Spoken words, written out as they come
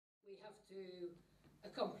to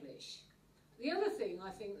accomplish. The other thing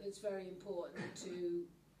I think that's very important to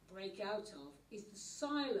break out of is the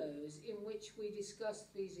silos in which we discuss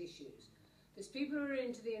these issues. There's people who are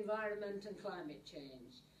into the environment and climate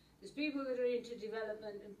change. There's people that are into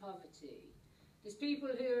development and poverty. There's people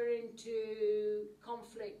who are into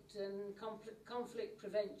conflict and conflict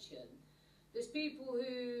prevention. There's people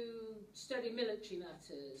who study military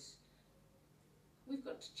matters. We've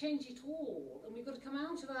got to change it all, and we've got to come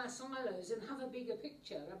out of our silos and have a bigger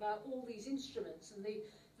picture about all these instruments and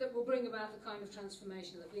that will bring about the kind of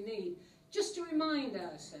transformation that we need. Just to remind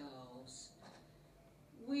ourselves,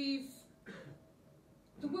 the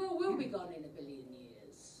world will be gone in 1 billion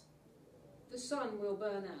years. The sun will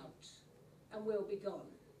burn out and will be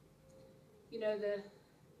gone. You know,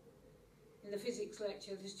 in the physics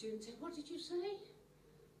lecture, the student said, "What did you say?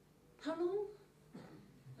 How long?"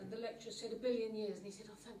 And the lecturer said 1 billion years, and he said,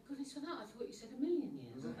 "Oh, thank goodness for that, I thought you said 1,000,000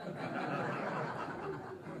 years."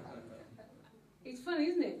 It's funny,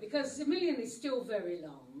 isn't it? Because 1,000,000 is still very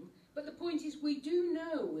long, but the point is we do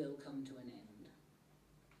know we'll come to an end.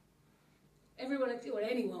 Everyone, or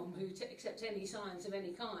anyone who accepts any science of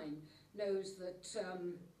any kind, knows that,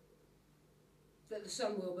 that the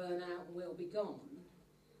sun will burn out and will be gone,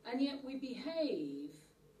 and yet we behave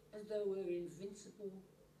as though we're invincible.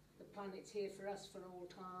 The planet's here for us for all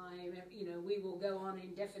time, you know, we will go on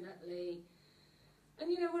indefinitely.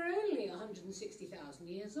 And you know, we're only 160,000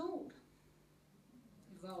 years old.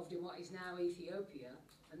 Evolved in what is now Ethiopia,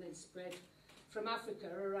 and then spread from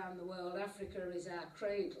Africa around the world. Africa is our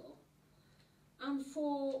cradle. And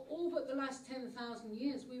for all but the last 10,000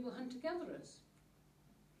 years, we were hunter-gatherers.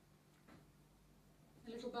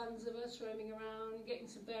 Little bands of us roaming around, getting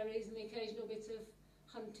some berries and the occasional bit of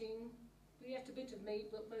hunting. We ate a bit of meat,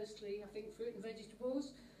 but mostly, I think, fruit and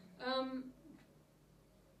vegetables.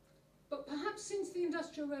 But perhaps since the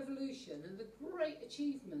Industrial Revolution and the great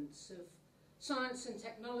achievements of science and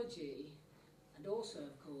technology, and also,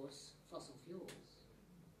 of course, fossil fuels,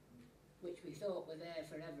 which we thought were there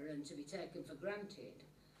forever and to be taken for granted,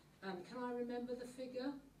 can I remember the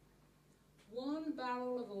figure? 1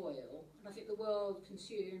 barrel of oil, and I think the world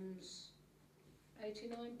consumes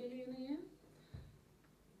 89 billion a year.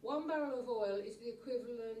 1 barrel of oil is the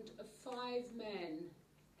equivalent of 5 men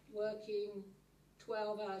working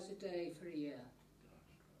 12 hours a day for a year.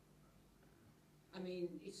 I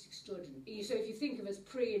mean, it's extraordinary. So if you think of as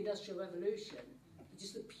pre-industrial revolution,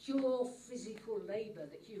 just the pure physical labour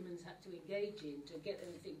that humans had to engage in to get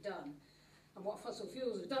anything done, and what fossil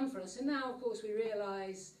fuels have done for us. And now, of course, we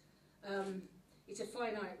realise it's a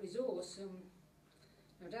finite resource, and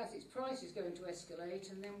no doubt its price is going to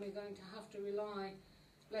escalate, and then we're going to have to rely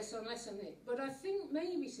less on it. But I think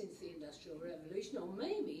maybe since the Industrial Revolution, or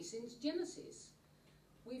maybe since Genesis,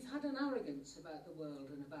 we've had an arrogance about the world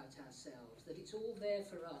and about ourselves, that it's all there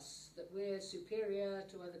for us, that we're superior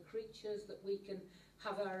to other creatures, that we can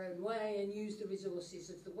have our own way and use the resources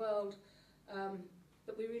of the world,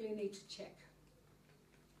 that we really need to check.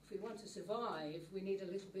 If we want to survive, we need a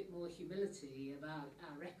little bit more humility about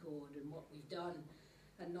our record and what we've done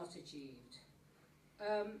and not achieved.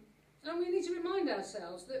 And we need to remind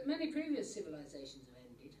ourselves that many previous civilizations have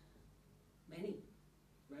ended. Many.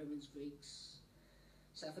 Romans, Greeks,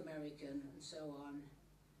 South American, and so on.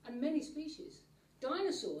 And many species.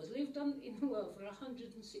 Dinosaurs lived in the world for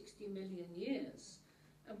 160 million years.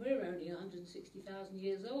 And we're only 160,000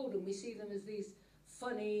 years old, and we see them as these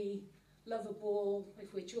funny, lovable,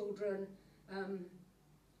 if we're children,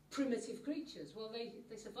 primitive creatures. Well,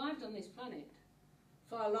 they survived on this planet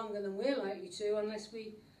far longer than we're likely to, unless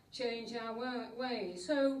we change our ways.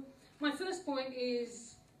 So my first point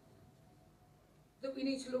is that we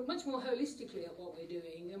need to look much more holistically at what we're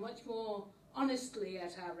doing and much more honestly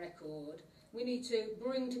at our record. We need to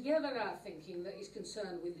bring together our thinking that is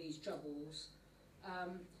concerned with these troubles,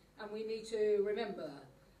 and we need to remember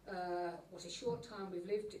what a short time we've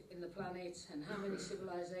lived in the planet and how many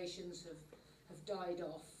civilizations have died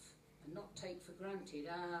off, and not take for granted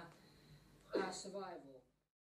our survival.